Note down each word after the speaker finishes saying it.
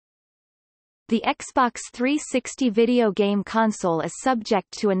The Xbox 360 video game console is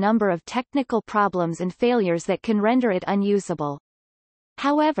subject to a number of technical problems and failures that can render it unusable.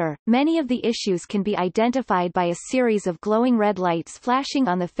 However, many of the issues can be identified by a series of glowing red lights flashing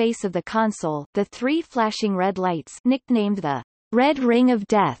on the face of the console. The three flashing red lights, nicknamed the Red Ring of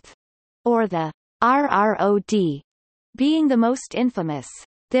Death, or the RROD, being the most infamous.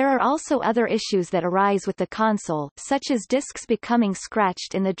 There are also other issues that arise with the console, such as discs becoming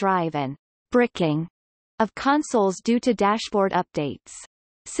scratched in the drive and bricking of consoles due to dashboard updates.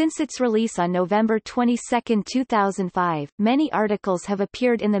 Since its release on November 22, 2005, many articles have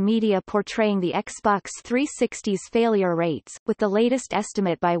appeared in the media portraying the Xbox 360's failure rates, with the latest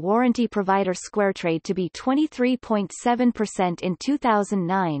estimate by warranty provider SquareTrade to be 23.7% in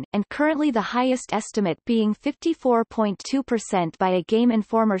 2009, and currently the highest estimate being 54.2% by a Game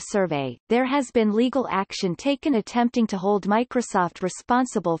Informer survey. There has been legal action taken attempting to hold Microsoft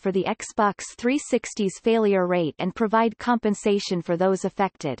responsible for the Xbox 360's failure rate and provide compensation for those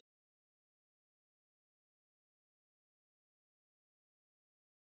affected.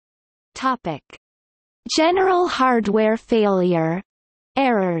 Topic: General hardware failure.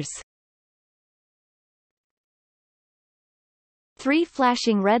 Errors. 3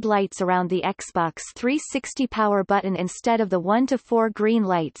 flashing red lights around the Xbox 360 power button instead of the 1 to 4 green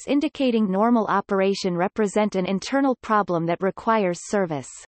lights indicating normal operation represent an internal problem that requires service.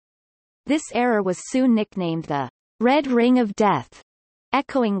 This error was soon nicknamed the Red Ring of Death,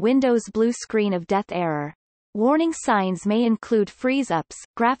 echoing Windows' blue screen of death error. Warning signs may include freeze-ups,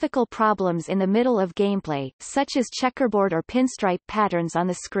 graphical problems in the middle of gameplay, such as checkerboard or pinstripe patterns on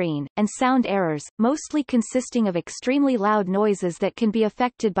the screen, and sound errors, mostly consisting of extremely loud noises that can be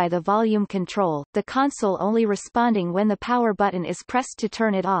affected by the volume control, the console only responding when the power button is pressed to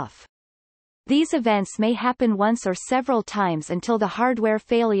turn it off. These events may happen once or several times until the hardware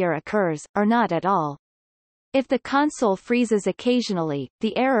failure occurs, or not at all. If the console freezes occasionally,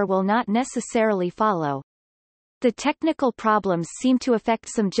 the error will not necessarily follow. The technical problems seem to affect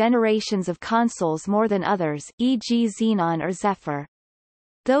some generations of consoles more than others, e.g. Xenon or Zephyr.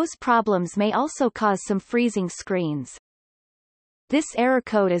 Those problems may also cause some freezing screens. This error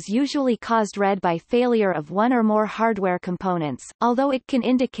code is usually caused red by failure of one or more hardware components, although it can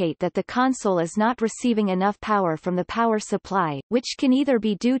indicate that the console is not receiving enough power from the power supply, which can either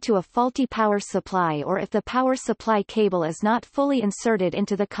be due to a faulty power supply or if the power supply cable is not fully inserted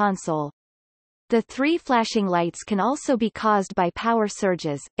into the console. The 3 flashing lights can also be caused by power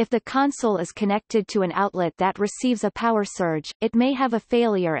surges. If the console is connected to an outlet that receives a power surge, it may have a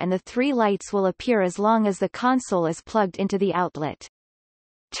failure and the 3 lights will appear as long as the console is plugged into the outlet.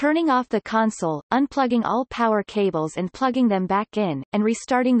 Turning off the console, unplugging all power cables and plugging them back in, and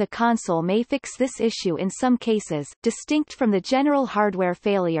restarting the console may fix this issue in some cases. Distinct from the general hardware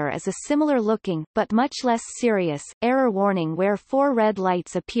failure is a similar-looking, but much less serious, error warning where 4 red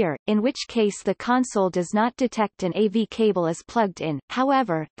lights appear, in which case the console does not detect an AV cable is plugged in.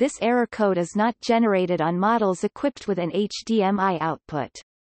 However, this error code is not generated on models equipped with an HDMI output.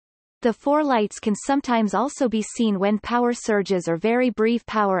 The 4 lights can sometimes also be seen when power surges or very brief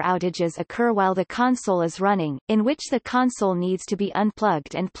power outages occur while the console is running, in which the console needs to be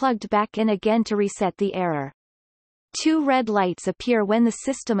unplugged and plugged back in again to reset the error. 2 red lights appear when the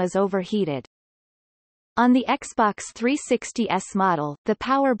system is overheated. On the Xbox 360S model, the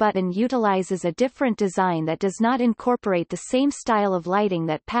power button utilizes a different design that does not incorporate the same style of lighting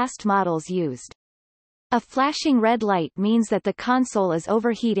that past models used. A flashing red light means that the console is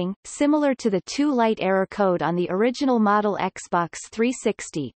overheating, similar to the 2-light error code on the original model Xbox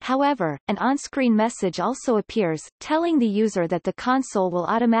 360. However, an on-screen message also appears, telling the user that the console will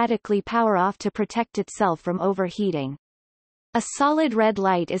automatically power off to protect itself from overheating. A solid red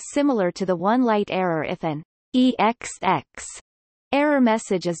light is similar to the 1-light error if an EXX error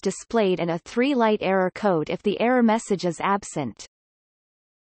message is displayed and a 3-light error code if the error message is absent.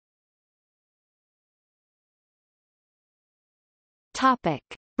 Topic: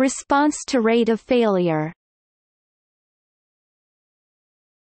 Response to rate of failure.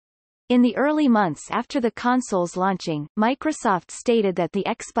 In the early months after the console's launching, Microsoft stated that the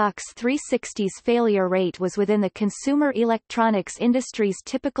Xbox 360's failure rate was within the consumer electronics industry's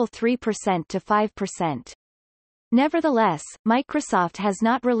typical 3% to 5%. Nevertheless, Microsoft has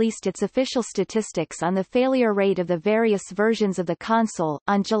not released its official statistics on the failure rate of the various versions of the console.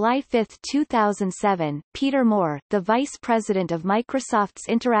 On July 5, 2007, Peter Moore, the vice president of Microsoft's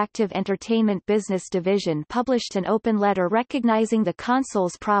Interactive Entertainment Business Division, published an open letter recognizing the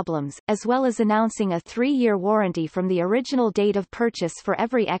console's problems, as well as announcing a 3-year warranty from the original date of purchase for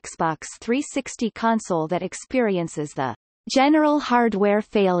every Xbox 360 console that experiences the general hardware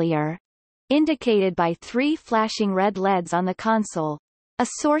failure indicated by 3 flashing red LEDs on the console. A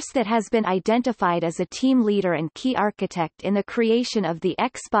source that has been identified as a team leader and key architect in the creation of the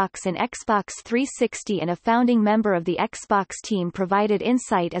Xbox and Xbox 360 and a founding member of the Xbox team provided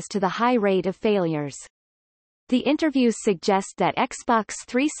insight as to the high rate of failures. The interviews suggest that Xbox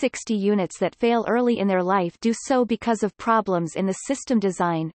 360 units that fail early in their life do so because of problems in the system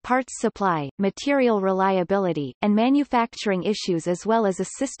design, parts supply, material reliability, and manufacturing issues as well as a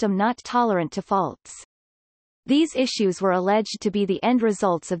system not tolerant to faults. These issues were alleged to be the end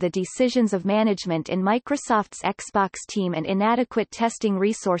results of the decisions of management in Microsoft's Xbox team and inadequate testing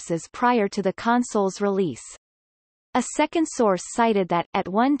resources prior to the console's release. A second source cited that, at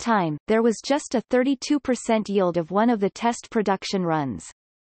one time, there was just a 32% yield of one of the test production runs.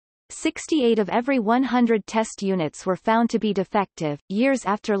 68 of every 100 test units were found to be defective. Years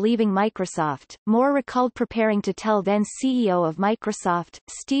after leaving Microsoft, Moore recalled preparing to tell then CEO of Microsoft,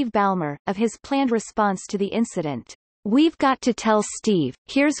 Steve Ballmer, of his planned response to the incident. "We've got to tell Steve,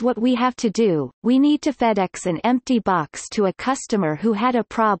 here's what we have to do. We need to FedEx an empty box to a customer who had a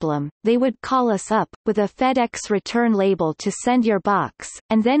problem. They would call us up, with a FedEx return label to send your box,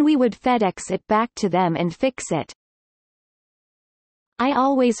 and then we would FedEx it back to them and fix it. I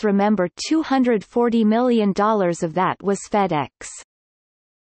always remember $240 million of that was FedEx.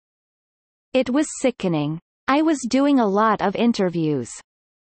 It was sickening. I was doing a lot of interviews.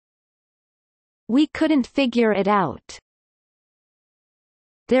 We couldn't figure it out.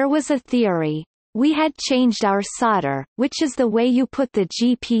 There was a theory. We had changed our solder, which is the way you put the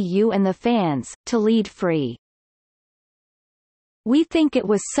GPU and the fans, to lead-free. We think it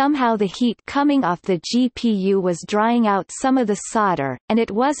was somehow the heat coming off the GPU was drying out some of the solder, and it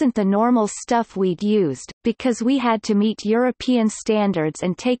wasn't the normal stuff we'd used, because we had to meet European standards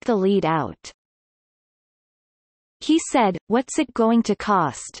and take the lead out." He said, "What's it going to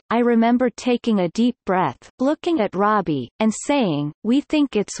cost?" I remember taking a deep breath, looking at Robbie, and saying, "We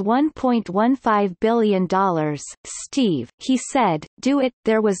think it's $1.15 billion, Steve." He said, "Do it."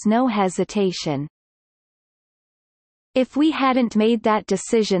 There was no hesitation. If we hadn't made that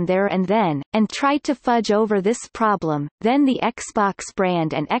decision there and then, and tried to fudge over this problem, then the Xbox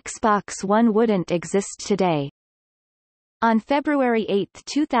brand and Xbox One wouldn't exist today. On February 8,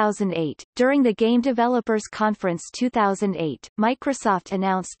 2008, during the Game Developers Conference 2008, Microsoft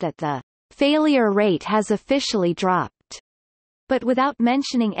announced that the failure rate has officially dropped, but without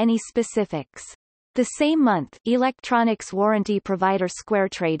mentioning any specifics. The same month, electronics warranty provider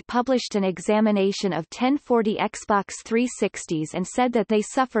SquareTrade published an examination of 1040 Xbox 360s and said that they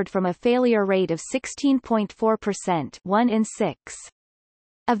suffered from a failure rate of 16.4%, 1 in 6.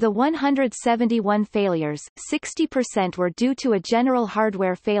 Of the 171 failures, 60% were due to a general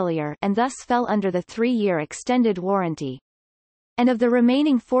hardware failure and thus fell under the 3-year extended warranty. And of the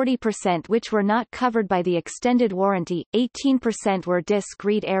remaining 40% which were not covered by the extended warranty, 18% were disk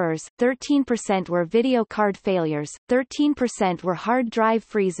read errors, 13% were video card failures, 13% were hard drive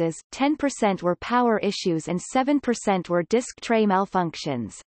freezes, 10% were power issues and 7% were disk tray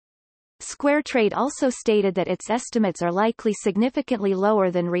malfunctions. SquareTrade also stated that its estimates are likely significantly lower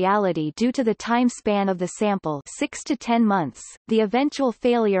than reality due to the time span of the sample, 6 to 10 months, the eventual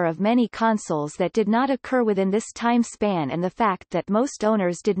failure of many consoles that did not occur within this time span and the fact that most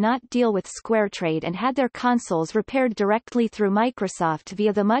owners did not deal with SquareTrade and had their consoles repaired directly through Microsoft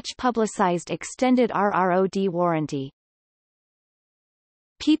via the much-publicized extended RROD warranty.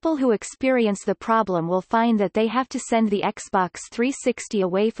 People who experience the problem will find that they have to send the Xbox 360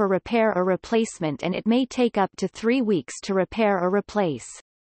 away for repair or replacement and it may take up to 3 weeks to repair or replace.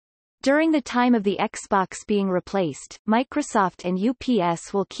 During the time of the Xbox being replaced, Microsoft and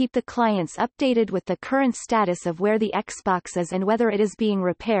UPS will keep the clients updated with the current status of where the Xbox is and whether it is being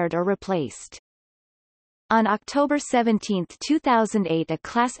repaired or replaced. On October 17, 2008, a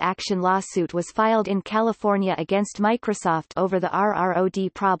class action lawsuit was filed in California against Microsoft over the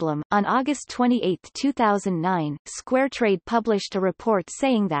RROD problem. On August 28, 2009, SquareTrade published a report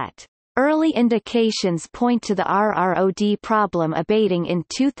saying that early indications point to the RROD problem abating in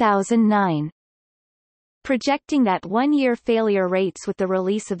 2009. Projecting that 1-year failure rates with the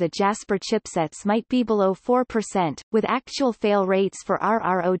release of the Jasper chipsets might be below 4%, with actual fail rates for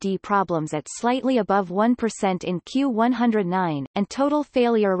RROD problems at slightly above 1% in Q109, and total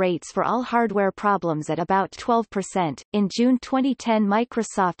failure rates for all hardware problems at about 12%. In June 2010,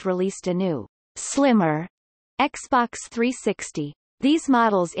 Microsoft released a new, slimmer Xbox 360. These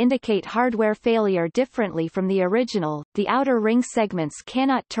models indicate hardware failure differently from the original. The outer ring segments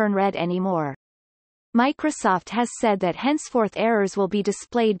cannot turn red anymore. Microsoft has said that henceforth errors will be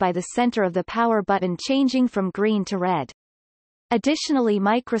displayed by the center of the power button changing from green to red. Additionally,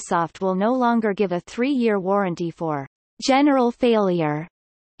 Microsoft will no longer give a 3-year warranty for general failure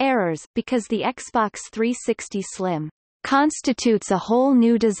errors, because the Xbox 360 Slim constitutes a whole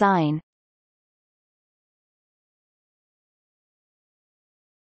new design.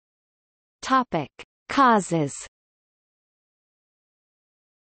 Topic: Causes.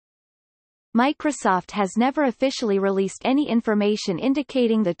 Microsoft has never officially released any information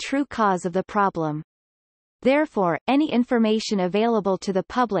indicating the true cause of the problem. Therefore, any information available to the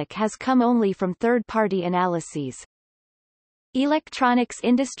public has come only from third-party analyses. Electronics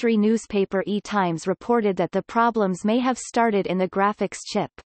industry newspaper E-Times reported that the problems may have started in the graphics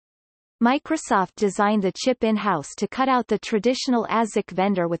chip. Microsoft designed the chip in-house to cut out the traditional ASIC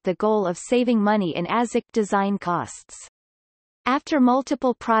vendor with the goal of saving money in ASIC design costs. After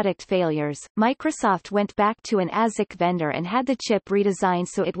multiple product failures, Microsoft went back to an ASIC vendor and had the chip redesigned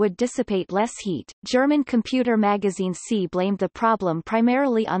so it would dissipate less heat. German computer magazine C blamed the problem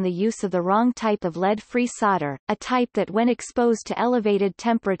primarily on the use of the wrong type of lead-free solder, a type that when exposed to elevated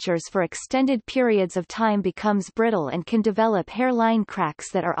temperatures for extended periods of time becomes brittle and can develop hairline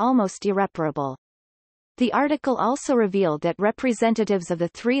cracks that are almost irreparable. The article also revealed that representatives of the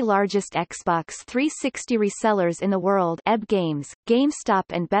 3 largest Xbox 360 resellers in the world, EB Games, GameStop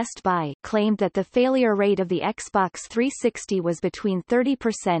and Best Buy, claimed that the failure rate of the Xbox 360 was between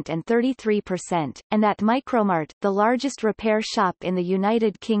 30% and 33%, and that Micromart, the largest repair shop in the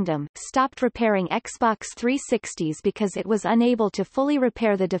United Kingdom, stopped repairing Xbox 360s because it was unable to fully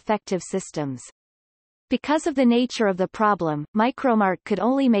repair the defective systems. Because of the nature of the problem, Micromart could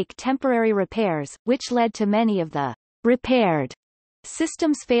only make temporary repairs, which led to many of the repaired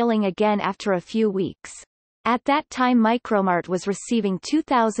systems failing again after a few weeks. At that time, Micromart was receiving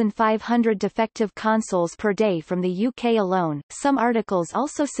 2,500 defective consoles per day from the UK alone. Some articles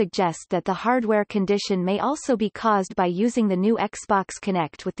also suggest that the hardware condition may also be caused by using the new Xbox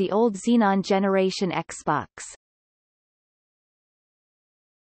Kinect with the old Xenon generation Xbox.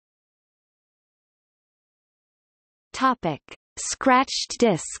 Topic: Scratched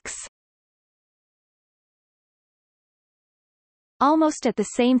discs. Almost at the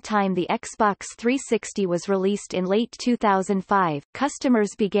same time the Xbox 360 was released in late 2005, customers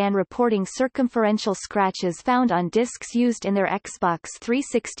began reporting circumferential scratches found on discs used in their Xbox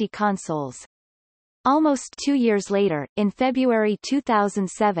 360 consoles. Almost 2 years later, in February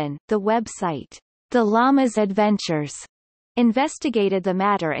 2007, the website The Llama's Adventures investigated the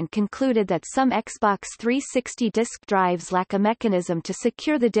matter and concluded that some Xbox 360 disk drives lack a mechanism to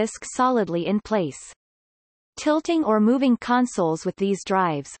secure the disk solidly in place. Tilting or moving consoles with these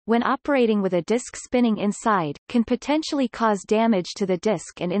drives, when operating with a disk spinning inside, can potentially cause damage to the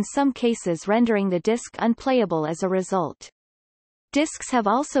disk and in some cases rendering the disk unplayable as a result. Disks have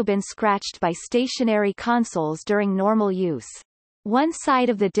also been scratched by stationary consoles during normal use. One side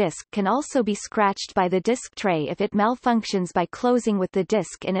of the disk can also be scratched by the disk tray if it malfunctions by closing with the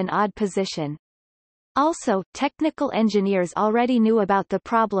disk in an odd position. Also, technical engineers already knew about the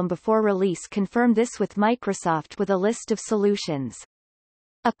problem before release confirmed this with Microsoft with a list of solutions.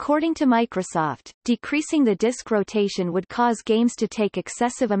 According to Microsoft, decreasing the disk rotation would cause games to take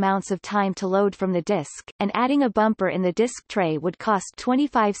excessive amounts of time to load from the disk, and adding a bumper in the disk tray would cost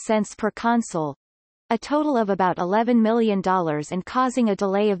 25 cents per console, a total of about $11 million, and causing a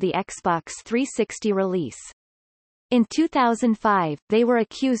delay of the Xbox 360 release. In 2005, they were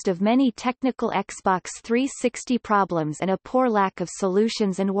accused of many technical Xbox 360 problems and a poor lack of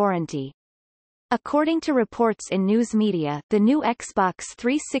solutions and warranty. According to reports in news media, the new Xbox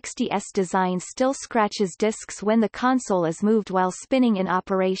 360's design still scratches discs when the console is moved while spinning in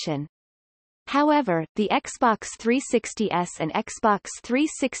operation. However, the Xbox 360s and Xbox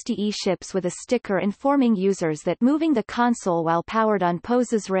 360e ships with a sticker informing users that moving the console while powered on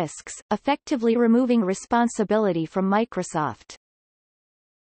poses risks, effectively removing responsibility from Microsoft.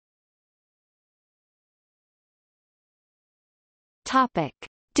 Topic: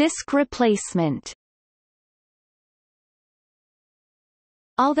 Disk replacement.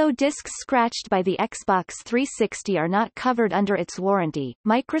 Although discs scratched by the Xbox 360 are not covered under its warranty,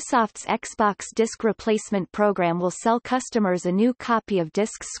 Microsoft's Xbox Disk Replacement program will sell customers a new copy of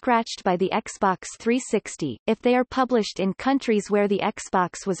discs scratched by the Xbox 360, if they are published in countries where the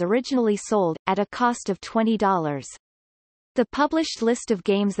Xbox was originally sold, at a cost of $20. The published list of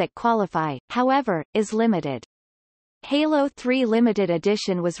games that qualify, however, is limited. Halo 3 Limited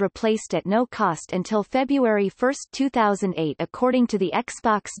Edition was replaced at no cost until February 1, 2008 according to the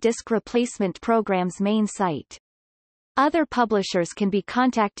Xbox Disk Replacement Program's main site. Other publishers can be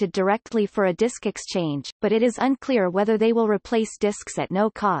contacted directly for a disk exchange, but it is unclear whether they will replace disks at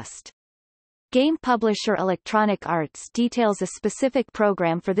no cost. Game publisher Electronic Arts details a specific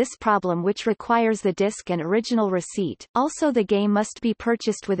program for this problem which requires the disc and original receipt. Also, the game must be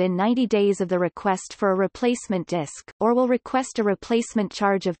purchased within 90 days of the request for a replacement disc, or will request a replacement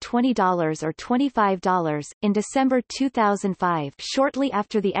charge of $20 or $25. In December 2005, shortly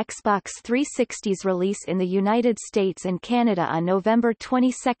after the Xbox 360's release in the United States and Canada on November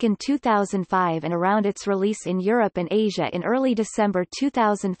 22, 2005, and around its release in Europe and Asia in early December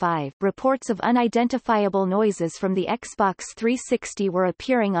 2005, reports of unidentifiable noises from the Xbox 360 were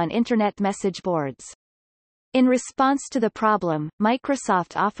appearing on Internet message boards. In response to the problem,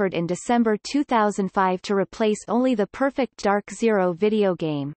 Microsoft offered in December 2005 to replace only the Perfect Dark Zero video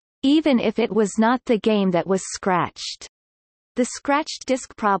game, even if it was not the game that was scratched. The scratched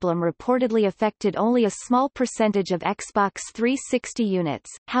disc problem reportedly affected only a small percentage of Xbox 360 units,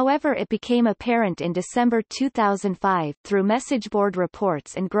 however it became apparent in December 2005, through message board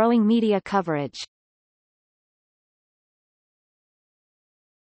reports and growing media coverage.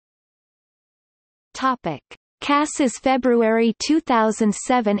 Topic: Kassa's February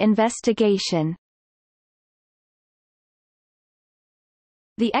 2007 investigation.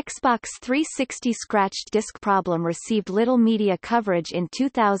 The Xbox 360 scratched disc problem received little media coverage in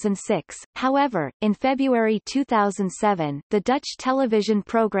 2006, however, in February 2007, the Dutch television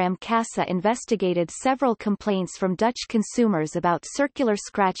program Kassa investigated several complaints from Dutch consumers about circular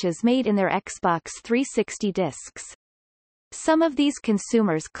scratches made in their Xbox 360 discs. Some of these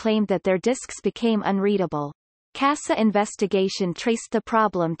consumers claimed that their discs became unreadable. Kassa investigation traced the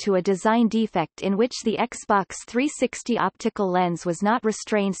problem to a design defect in which the Xbox 360 optical lens was not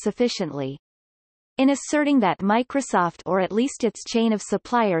restrained sufficiently. In asserting that Microsoft or at least its chain of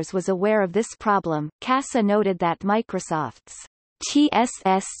suppliers was aware of this problem, Kassa noted that Microsoft's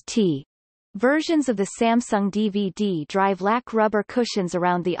TSST versions of the Samsung DVD drive lack rubber cushions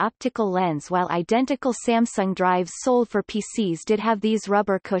around the optical lens, while identical Samsung drives sold for PCs did have these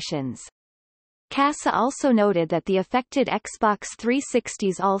rubber cushions. Kassa also noted that the affected Xbox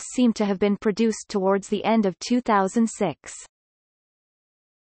 360s all seemed to have been produced towards the end of 2006.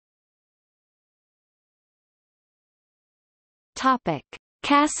 Topic: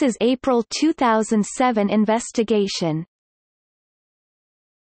 Kassa's April 2007 investigation.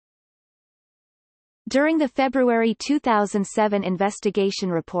 During the February 2007 investigation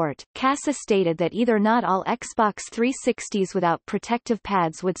report, Kassa stated that either not all Xbox 360s without protective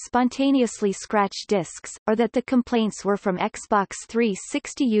pads would spontaneously scratch discs, or that the complaints were from Xbox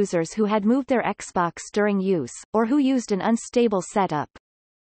 360 users who had moved their Xbox during use, or who used an unstable setup.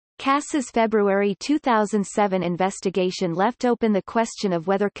 Kassa's February 2007 investigation left open the question of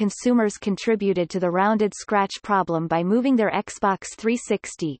whether consumers contributed to the rounded scratch problem by moving their Xbox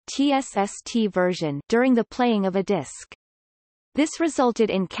 360 TSST version during the playing of a disc. This resulted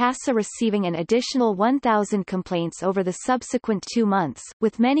in Kassa receiving an additional 1,000 complaints over the subsequent 2 months,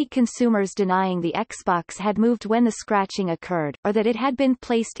 with many consumers denying the Xbox had moved when the scratching occurred, or that it had been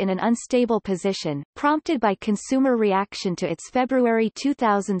placed in an unstable position. Prompted by consumer reaction to its February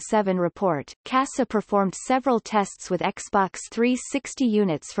 2007 report, Kassa performed several tests with Xbox 360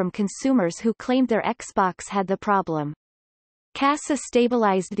 units from consumers who claimed their Xbox had the problem. Kassa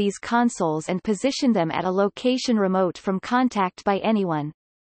stabilized these consoles and positioned them at a location remote from contact by anyone.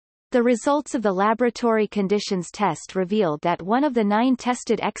 The results of the laboratory conditions test revealed that one of the 9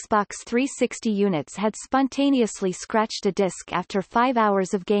 tested Xbox 360 units had spontaneously scratched a disc after 5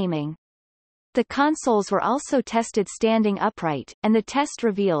 hours of gaming. The consoles were also tested standing upright, and the test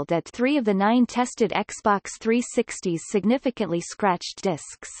revealed that 3 of the 9 tested Xbox 360s significantly scratched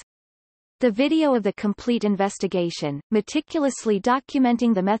discs. The video of the complete investigation, meticulously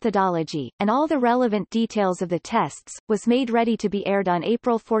documenting the methodology, and all the relevant details of the tests, was made ready to be aired on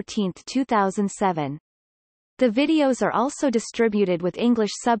April 14, 2007. The videos are also distributed with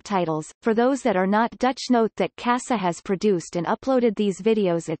English subtitles. For those that are not Dutch, note that Kassa has produced and uploaded these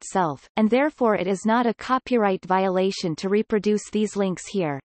videos itself, and therefore it is not a copyright violation to reproduce these links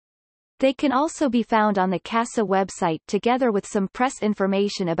here. They can also be found on the Kassa website together with some press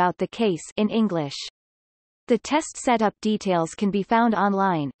information about the case in English. The test setup details can be found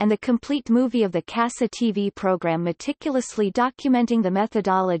online, and the complete movie of the Kassa TV program meticulously documenting the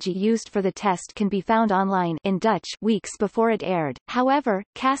methodology used for the test can be found online in Dutch weeks before it aired. However,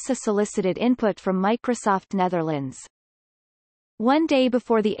 Kassa solicited input from Microsoft Netherlands. One day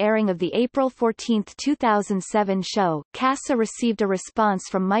before the airing of the April 14, 2007 show, Kassa received a response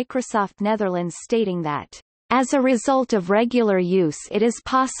from Microsoft Netherlands stating that, as a result of regular use it is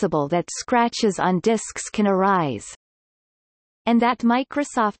possible that scratches on discs can arise, and that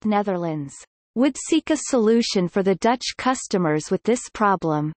Microsoft Netherlands would seek a solution for the Dutch customers with this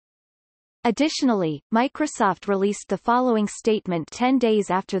problem. Additionally, Microsoft released the following statement 10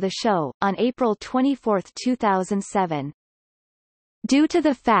 days after the show, on April 24, 2007. Due to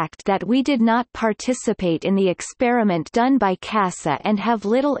the fact that we did not participate in the experiment done by Kassa and have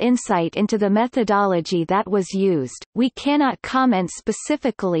little insight into the methodology that was used, we cannot comment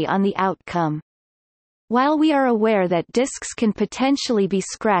specifically on the outcome. While we are aware that disks can potentially be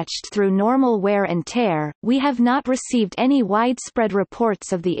scratched through normal wear and tear, we have not received any widespread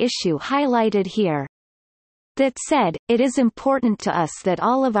reports of the issue highlighted here. That said, it is important to us that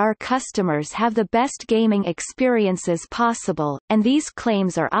all of our customers have the best gaming experiences possible, and these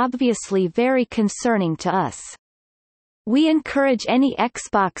claims are obviously very concerning to us. We encourage any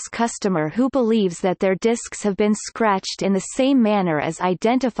Xbox customer who believes that their discs have been scratched in the same manner as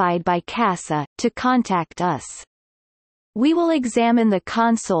identified by Kassa, to contact us. We will examine the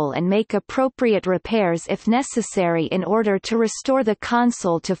console and make appropriate repairs if necessary in order to restore the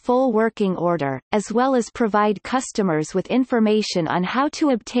console to full working order, as well as provide customers with information on how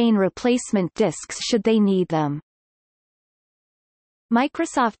to obtain replacement discs should they need them.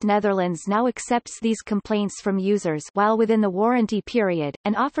 Microsoft Netherlands now accepts these complaints from users while within the warranty period,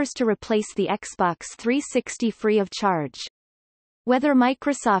 and offers to replace the Xbox 360 free of charge. Whether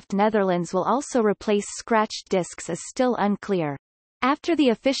Microsoft Netherlands will also replace scratched discs is still unclear. After the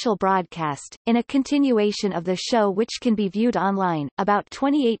official broadcast, in a continuation of the show which can be viewed online, about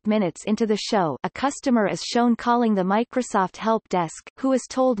 28 minutes into the show a customer is shown calling the Microsoft help desk, who is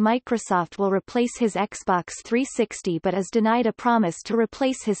told Microsoft will replace his Xbox 360 but is denied a promise to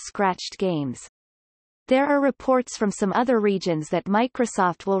replace his scratched games. There are reports from some other regions that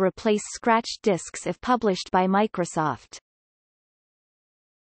Microsoft will replace scratched discs if published by Microsoft.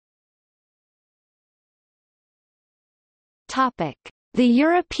 Topic: The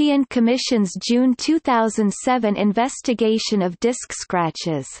European Commission's June 2007 investigation of disk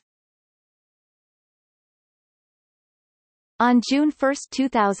scratches. On June 1,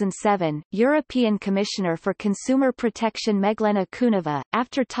 2007, European Commissioner for Consumer Protection Meglena Kuneva,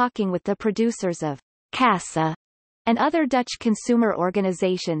 after talking with the producers of Kassa and other Dutch consumer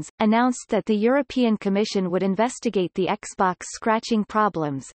organizations, announced that the European Commission would investigate the Xbox scratching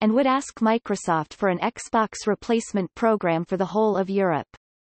problems, and would ask Microsoft for an Xbox replacement program for the whole of Europe.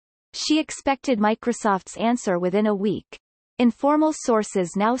 She expected Microsoft's answer within a week. Informal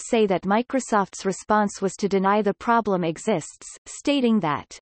sources now say that Microsoft's response was to deny the problem exists, stating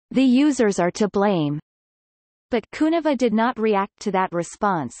that the users are to blame. But Kuneva did not react to that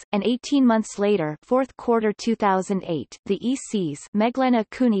response, and 18 months later, fourth quarter 2008, the EC's Meglena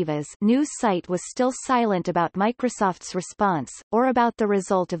Kuneva's news site was still silent about Microsoft's response, or about the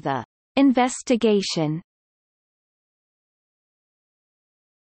result of the investigation.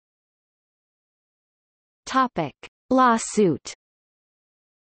 Topic: Lawsuit.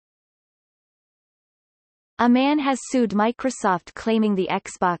 A man has sued Microsoft claiming the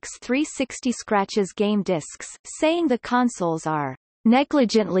Xbox 360 scratches game discs, saying the consoles are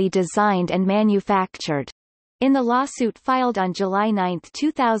negligently designed and manufactured. In the lawsuit filed on July 9,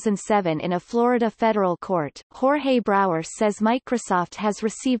 2007 in a Florida federal court, Jorge Brouwer says Microsoft has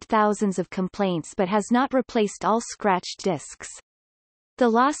received thousands of complaints but has not replaced all scratched discs. The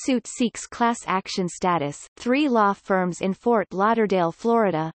lawsuit seeks class action status. 3 law firms in Fort Lauderdale,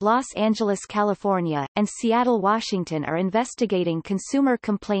 Florida, Los Angeles, California, and Seattle, Washington are investigating consumer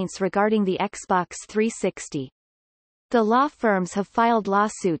complaints regarding the Xbox 360. The law firms have filed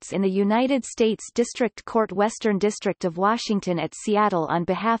lawsuits in the United States District Court Western District of Washington at Seattle on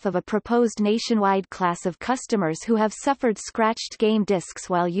behalf of a proposed nationwide class of customers who have suffered scratched game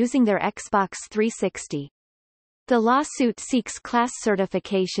discs while using their Xbox 360. The lawsuit seeks class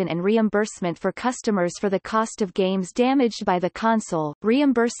certification and reimbursement for customers for the cost of games damaged by the console,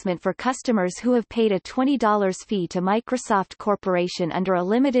 reimbursement for customers who have paid a $20 fee to Microsoft Corporation under a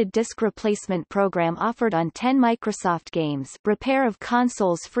limited disc replacement program offered on 10 Microsoft games, repair of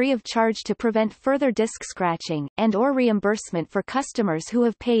consoles free of charge to prevent further disc scratching, and/or reimbursement for customers who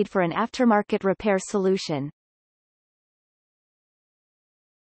have paid for an aftermarket repair solution.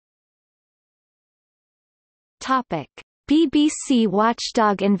 Topic: BBC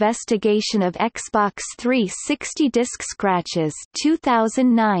Watchdog investigation of Xbox 360 disc scratches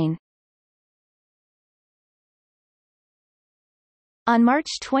 2009. On March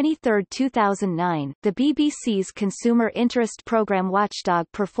 23, 2009, the BBC's consumer interest program Watchdog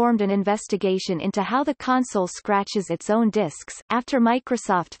performed an investigation into how the console scratches its own discs, after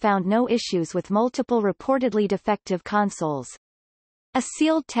Microsoft found no issues with multiple reportedly defective consoles. A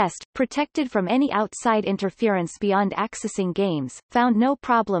sealed test, protected from any outside interference beyond accessing games, found no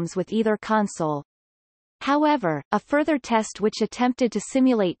problems with either console. However, a further test which attempted to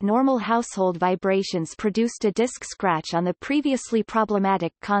simulate normal household vibrations produced a disk scratch on the previously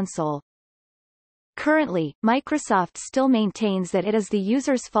problematic console. Currently, Microsoft still maintains that it is the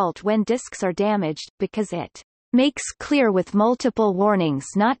user's fault when disks are damaged, because it makes clear with multiple warnings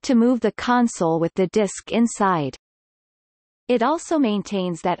not to move the console with the disk inside. It also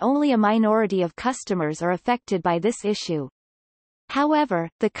maintains that only a minority of customers are affected by this issue. However,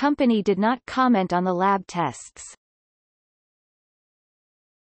 the company did not comment on the lab tests.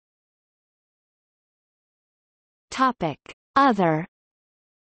 Topic: Other.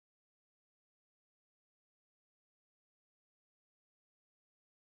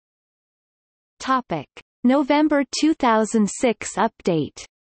 Topic: November 2006 update.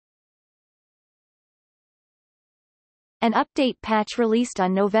 An update patch released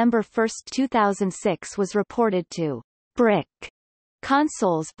on November 1, 2006 was reported to brick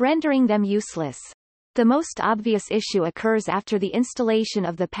consoles, rendering them useless. The most obvious issue occurs after the installation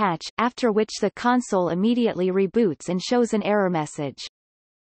of the patch, after which the console immediately reboots and shows an error message.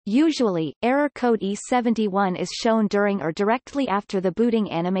 Usually, error code E71 is shown during or directly after the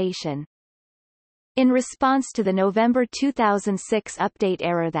booting animation. In response to the November 2006 update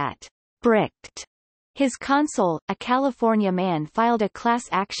error that bricked his console, a California man filed a class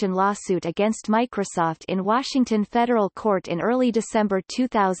action lawsuit against Microsoft in Washington federal court in early December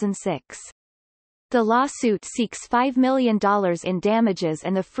 2006. The lawsuit seeks $5 million in damages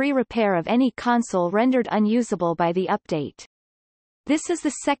and the free repair of any console rendered unusable by the update. This is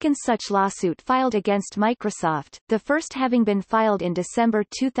the second such lawsuit filed against Microsoft, the first having been filed in December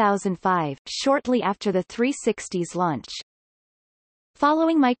 2005, shortly after the 360's launch.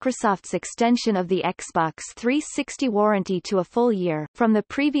 Following Microsoft's extension of the Xbox 360 warranty to a full year from the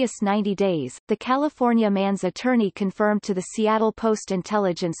previous 90 days, the California man's attorney confirmed to the Seattle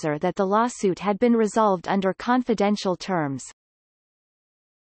Post-Intelligencer that the lawsuit had been resolved under confidential terms.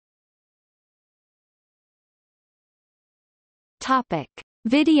 Topic: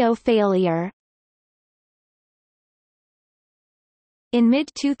 Video failure. In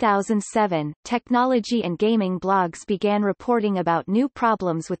mid-2007, technology and gaming blogs began reporting about new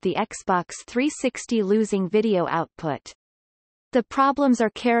problems with the Xbox 360 losing video output. The problems are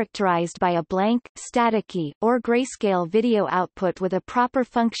characterized by a blank, staticky, or grayscale video output with a proper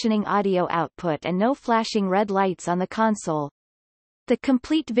functioning audio output and no flashing red lights on the console. The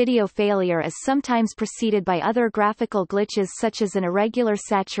complete video failure is sometimes preceded by other graphical glitches such as an irregular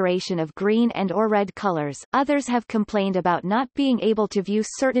saturation of green and/or red colors. Others have complained about not being able to view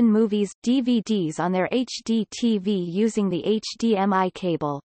certain movies, DVDs on their HD TV using the HDMI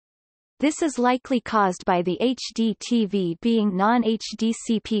cable. This is likely caused by the HD TV being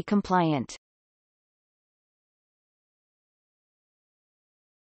non-HDCP compliant.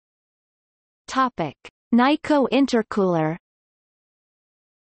 Topic: Nyko Intercooler.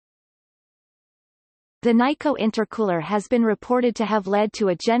 The Nyko Intercooler has been reported to have led to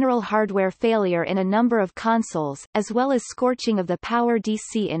a general hardware failure in a number of consoles, as well as scorching of the power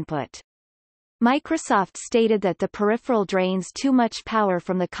DC input. Microsoft stated that the peripheral drains too much power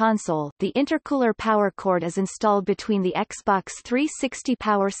from the console. The intercooler power cord is installed between the Xbox 360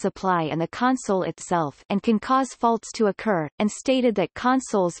 power supply and the console itself, and can cause faults to occur, and stated that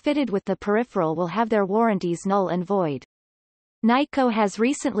consoles fitted with the peripheral will have their warranties null and void. Nyko has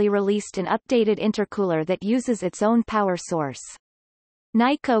recently released an updated intercooler that uses its own power source.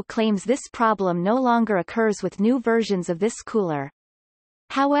 Nyko claims this problem no longer occurs with new versions of this cooler.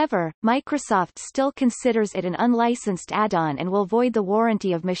 However, Microsoft still considers it an unlicensed add-on and will void the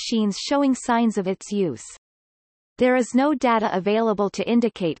warranty of machines showing signs of its use. There is no data available to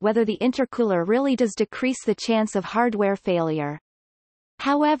indicate whether the intercooler really does decrease the chance of hardware failure.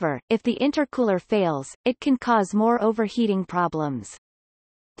 However, if the intercooler fails, it can cause more overheating problems.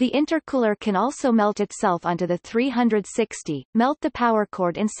 The intercooler can also melt itself onto the 360, melt the power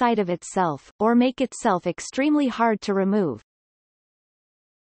cord inside of itself, or make itself extremely hard to remove.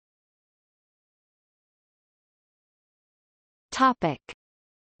 Topic: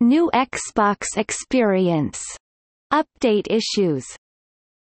 New Xbox experience. Update issues.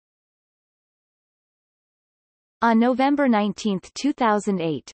 On November 19,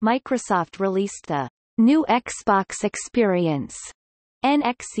 2008, Microsoft released the New Xbox Experience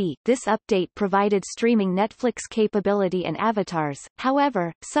 (NXE). This update provided streaming Netflix capability and avatars.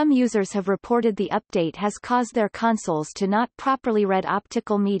 However, some users have reported the update has caused their consoles to not properly read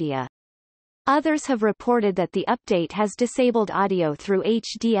optical media. Others have reported that the update has disabled audio through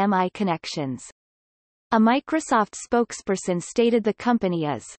HDMI connections. A Microsoft spokesperson stated the company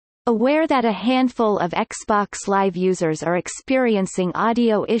is Aware that a handful of Xbox Live users are experiencing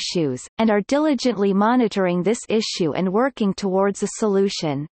audio issues, and are diligently monitoring this issue and working towards a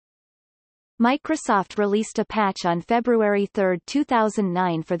solution. Microsoft released a patch on February 3,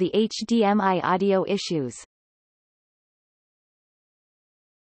 2009 for the HDMI audio issues.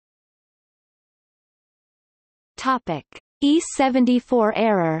 Topic: E74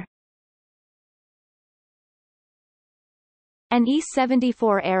 error. An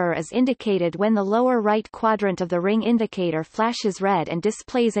E74 error is indicated when the lower right quadrant of the ring indicator flashes red and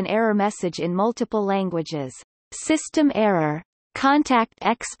displays an error message in multiple languages. System error. Contact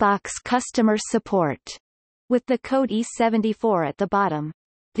Xbox customer support, with the code E74 at the bottom.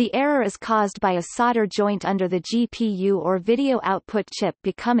 The error is caused by a solder joint under the GPU or video output chip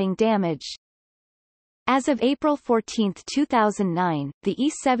becoming damaged. As of April 14, 2009, the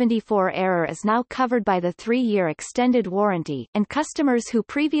E74 error is now covered by the 3-year extended warranty, and customers who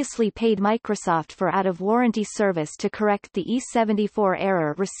previously paid Microsoft for out-of-warranty service to correct the E74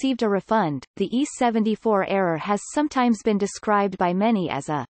 error received a refund. The E74 error has sometimes been described by many as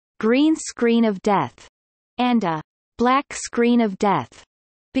a green screen of death and a black screen of death,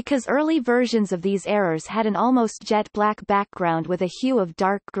 because early versions of these errors had an almost jet black background with a hue of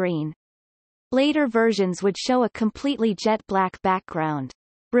dark green. Later versions would show a completely jet black background.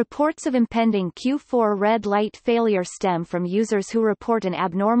 Reports of impending Q4 red light failure stem from users who report an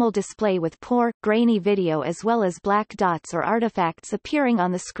abnormal display with poor, grainy video as well as black dots or artifacts appearing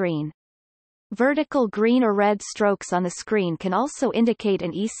on the screen. Vertical green or red strokes on the screen can also indicate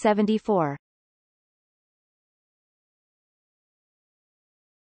an E74.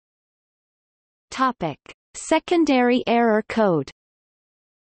 Topic: Secondary error code.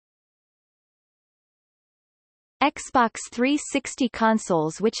 Xbox 360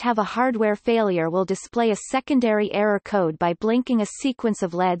 consoles which have a hardware failure will display a secondary error code by blinking a sequence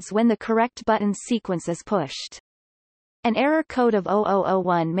of LEDs when the correct button sequence is pushed. An error code of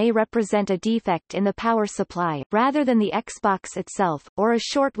 0001 may represent a defect in the power supply, rather than the Xbox itself, or a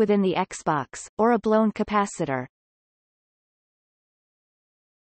short within the Xbox, or a blown capacitor.